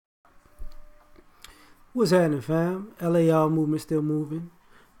What's happening, fam? L.A.R. movement still moving.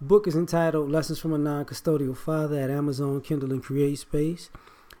 Book is entitled Lessons from a Non-Custodial Father at Amazon, Kindle, and Create Space.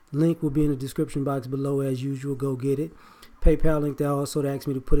 Link will be in the description box below as usual. Go get it. PayPal link there also to ask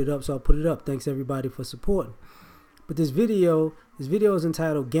me to put it up, so I'll put it up. Thanks everybody for supporting. But this video is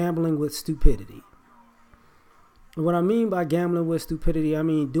entitled Gambling with Stupidity. And what I mean by gambling with stupidity, I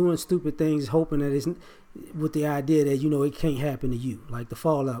mean doing stupid things, hoping that it's with the idea that it can't happen to you, like the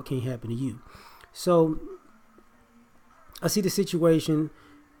fallout can't happen to you. So I see the situation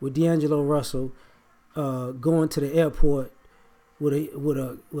with D'Angelo Russell going to the airport with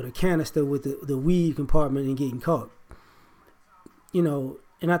a canister with the weed compartment and getting caught. And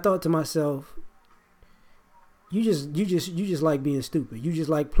I thought to myself, you just like being stupid. You just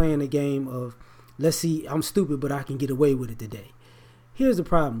like playing a game of, let's see, I'm stupid, but I can get away with it today. Here's the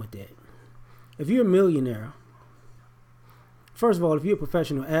problem with that. If you're a millionaire, first of all, if you're a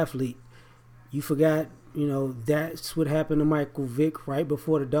professional athlete, you forgot, that's what happened to Michael Vick right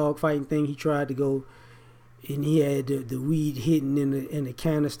before the dog fighting thing. He tried to go and he had the weed hidden in the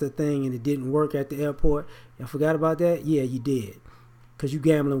canister thing and it didn't work at the airport. You forgot about that? Yeah, you did. Because you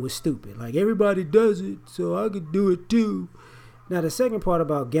gambling was stupid. Like, everybody does it, so I could do it too. Now, the second part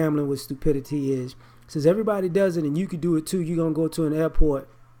about gambling with stupidity is, since everybody does it and you could do it too, you're going to go to an airport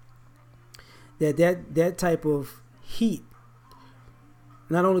that type of heat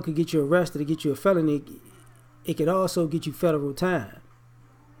not only could get you arrested, it get you a felony, it could also get you federal time.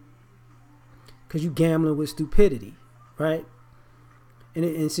 Because you gambling with stupidity, right?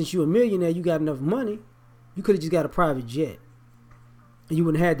 And since you're a millionaire, you got enough money, you could have just got a private jet. And you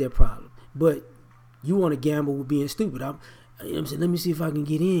wouldn't have that problem. But you want to gamble with being stupid. I'm saying, let me see if I can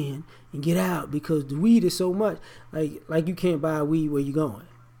get in and get out, because the weed is so much. Like you can't buy weed where you going.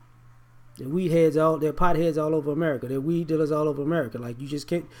 There are potheads all over America. There are weed dealers all over America. Like, you just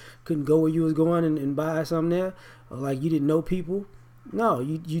couldn't go where you was going and buy something there, or like you didn't know people. No,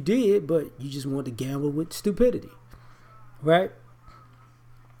 you did, but you just want to gamble with stupidity, right?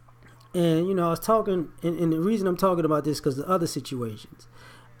 And I was talking, and the reason I'm talking about this because the other situations,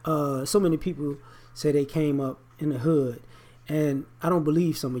 so many people say they came up in the hood, and I don't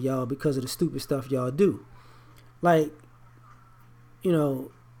believe some of y'all because of the stupid stuff y'all do. Like,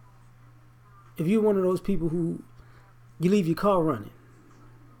 if you're one of those people who you leave your car running,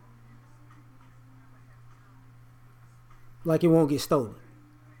 like it won't get stolen.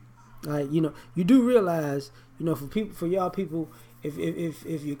 Like, you do realize, for y'all people,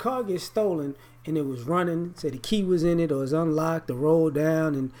 if your car gets stolen and it was running, say the key was in it or it's unlocked or rolled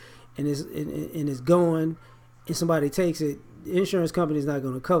down and it's going, and somebody takes it, the insurance company is not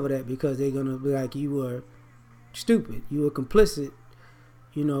going to cover that, because they're going to be like, you were stupid, you were complicit,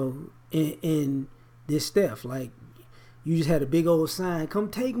 in this stuff. Like, you just had a big old sign, come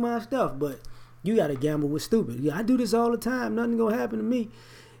take my stuff, but you got to gamble with stupid. Yeah, I do this all the time, nothing going to happen to me.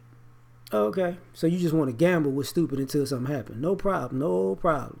 Okay, so you just want to gamble with stupid until something happens. No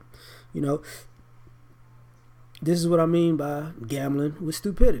problem. This is what I mean by gambling with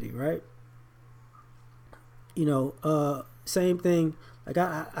stupidity, right? Same thing. Like,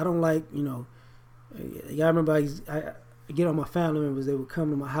 I don't like, I remember I get on my family members, they would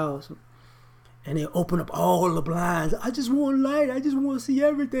come to my house and they open up all the blinds. I just want light. I just want to see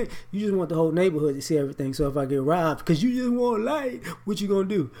everything. You just want the whole neighborhood to see everything. So if I get robbed because you just want light, what you gonna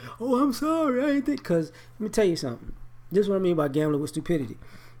do? Oh, I'm sorry, I ain't think. Because let me tell you something. This is what I mean by gambling with stupidity.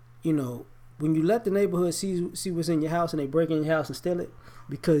 When you let the neighborhood see what's in your house and they break in your house and steal it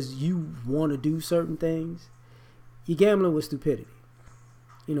because you want to do certain things, you're gambling with stupidity.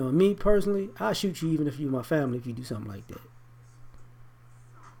 Me personally, I'll shoot you even if you're my family if you do something like that.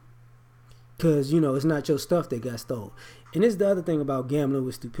 Because, it's not your stuff that got stole. And this is the other thing about gambling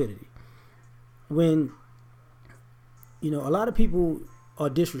with stupidity. When, a lot of people are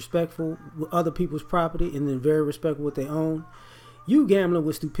disrespectful with other people's property and then very respectful with their own. You gambling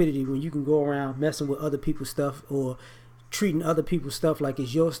with stupidity when you can go around messing with other people's stuff or treating other people's stuff like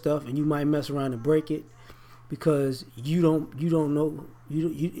it's your stuff, and you might mess around and break it because you don't know,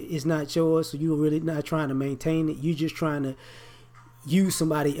 it's not yours, so you're really not trying to maintain it. You're just trying to use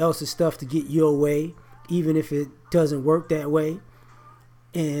somebody else's stuff to get your way, even if it doesn't work that way.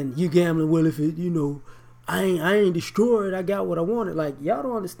 And you gambling, well, if it, I ain't destroyed, I got what I wanted. Like, y'all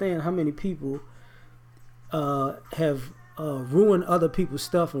don't understand how many people have ruined other people's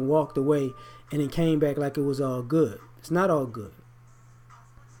stuff and walked away and then came back like it was all good. It's not all good.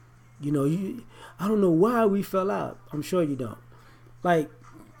 I don't know why we fell out. I'm sure you don't. Like,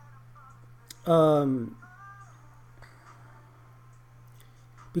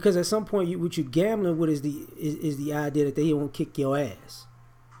 because at some point, what you're gambling with is the idea that they won't kick your ass.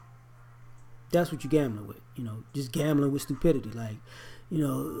 That's what you're gambling with. Just gambling with stupidity. Like,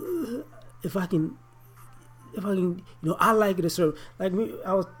 if I can, I like it a certain. Like me,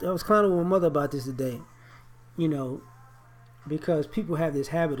 I was clowning with my mother about this today. Because people have this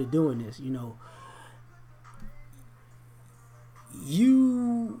habit of doing this.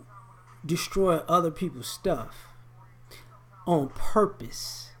 You destroy other people's stuff on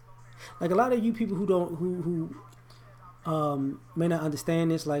purpose. Like a lot of you people who may not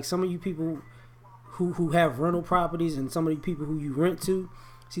understand this. Like some of you people who have rental properties, and some of you people who you rent to.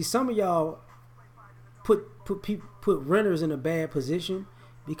 See, some of y'all put renters in a bad position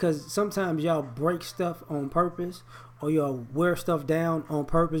because sometimes y'all break stuff on purpose, or y'all wear stuff down on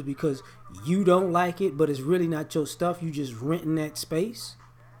purpose because you don't like it, but it's really not your stuff. You just renting that space.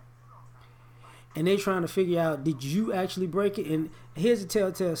 And they trying to figure out, did you actually break it? And here's a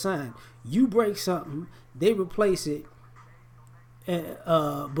telltale sign. You break something, they replace it,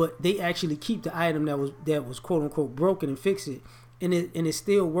 but they actually keep the item that was quote unquote broken and fix it. And it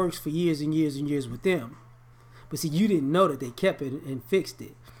still works for years and years and years with them. But see, you didn't know that they kept it and fixed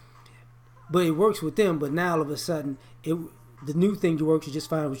it. But it works with them, but now all of a sudden, the new thing that works is just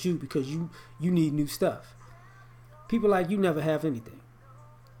fine with you because you need new stuff. People like you never have anything.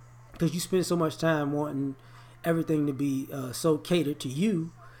 Because you spend so much time wanting everything to be so catered to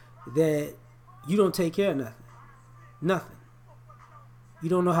you that you don't take care of nothing. Nothing. You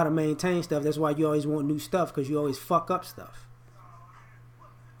don't know how to maintain stuff. That's why you always want new stuff, because you always fuck up stuff.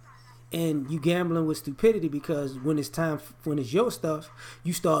 And you gambling with stupidity because when it's your stuff,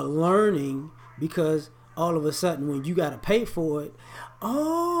 you start learning, because all of a sudden when you got to pay for it,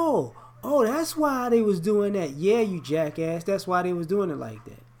 oh, that's why they was doing that. Yeah, you jackass. That's why they was doing it like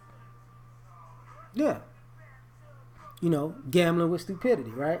that. Yeah. Gambling with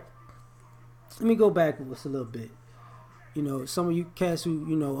stupidity, right? Let me go backwards a little bit. Some of you cats who,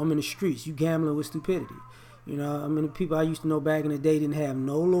 I'm in the streets, you gambling with stupidity. The people I used to know back in the day didn't have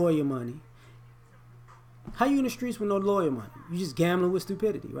no lawyer money. How you in the streets with no lawyer money? You just gambling with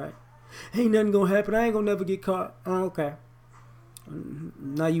stupidity, right? Ain't nothing gonna happen. I ain't gonna never get caught. Oh, okay.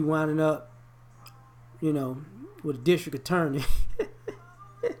 Now you winding up, with a district attorney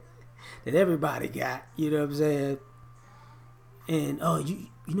that everybody got. You know what I'm saying? And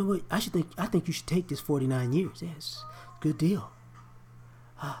you know what? I think you should take this 49 years. Yes, good deal.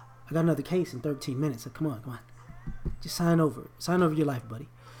 I got another case in 13 minutes. So come on. Just sign over. Sign over your life, buddy.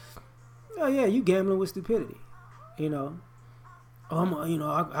 Oh yeah, you gambling with stupidity. I can,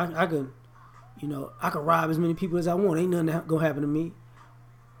 I can rob as many people as I want. Ain't nothing gonna happen to me.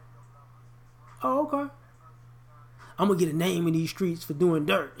 Oh, okay. I'm gonna get a name in these streets for doing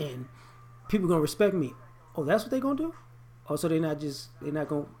dirt, and people gonna respect me. Oh, that's what they gonna do? Oh, so that's not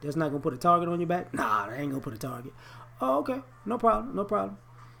gonna put a target on your back? Nah, they ain't gonna put a target. Oh, okay. No problem.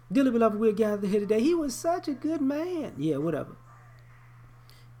 Dearly beloved, we're gathered here today. He was such a good man. Yeah, whatever.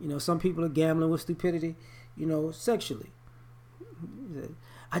 Some people are gambling with stupidity, sexually.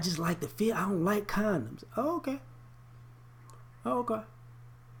 I just like the feel. I don't like condoms. Oh, okay.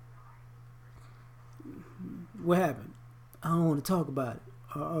 What happened? I don't want to talk about it.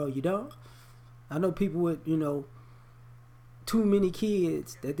 Oh, you don't? I know people with, too many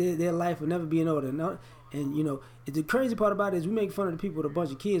kids that their life will never be in order. And the crazy part about it is we make fun of the people with a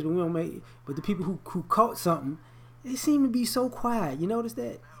bunch of kids, but the people who caught something, they seem to be so quiet. You notice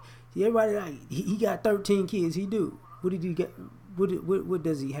that? See, everybody like he got 13 kids. He do. What did he get? What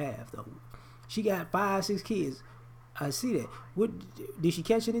does he have though? She got 5, 6 kids. I see that. What did she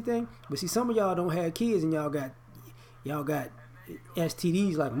catch anything? But see, some of y'all don't have kids, and y'all got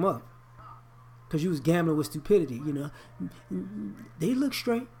STDs like a mother, because you was gambling with stupidity. They look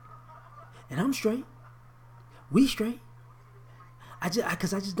straight, and I'm straight. We straight. I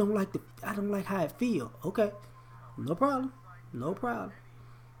just don't like I don't like how it feel. Okay, no problem.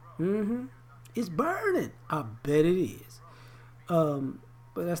 It's burning. I bet it is.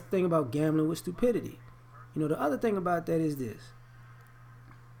 But that's the thing about gambling with stupidity. The other thing about that is this.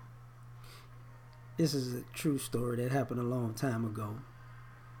 This is a true story that happened a long time ago.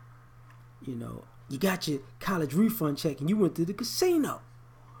 You got your college refund check and you went to the casino.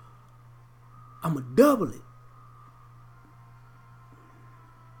 I'ma double it.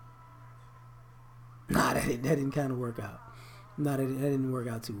 Nah, that didn't kind of work out. Nah, that didn't work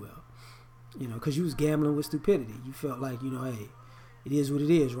out too well. Because you was gambling with stupidity. You felt like, hey, it is what it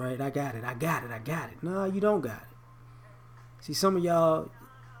is, right? I got it. No, you don't got it. See, some of y'all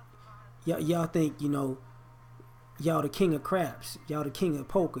think, y'all the king of craps. Y'all the king of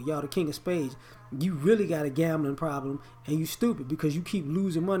poker. Y'all the king of spades. You really got a gambling problem, and you stupid because you keep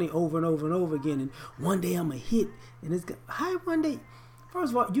losing money over and over and over again. And one day I'm going to hit, and it's how one day.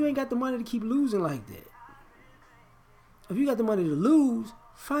 First of all, you ain't got the money to keep losing like that. If you got the money to lose,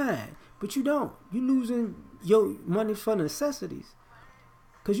 fine. But you don't. You losing your money for necessities.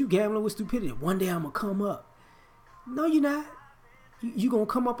 Because you gambling with stupidity. One day I'm going to come up. No, you're not. You going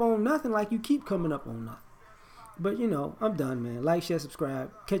to come up on nothing like you keep coming up on nothing. But, I'm done, man. Like, share,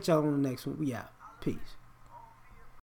 subscribe. Catch y'all on the next one. We out. Peace.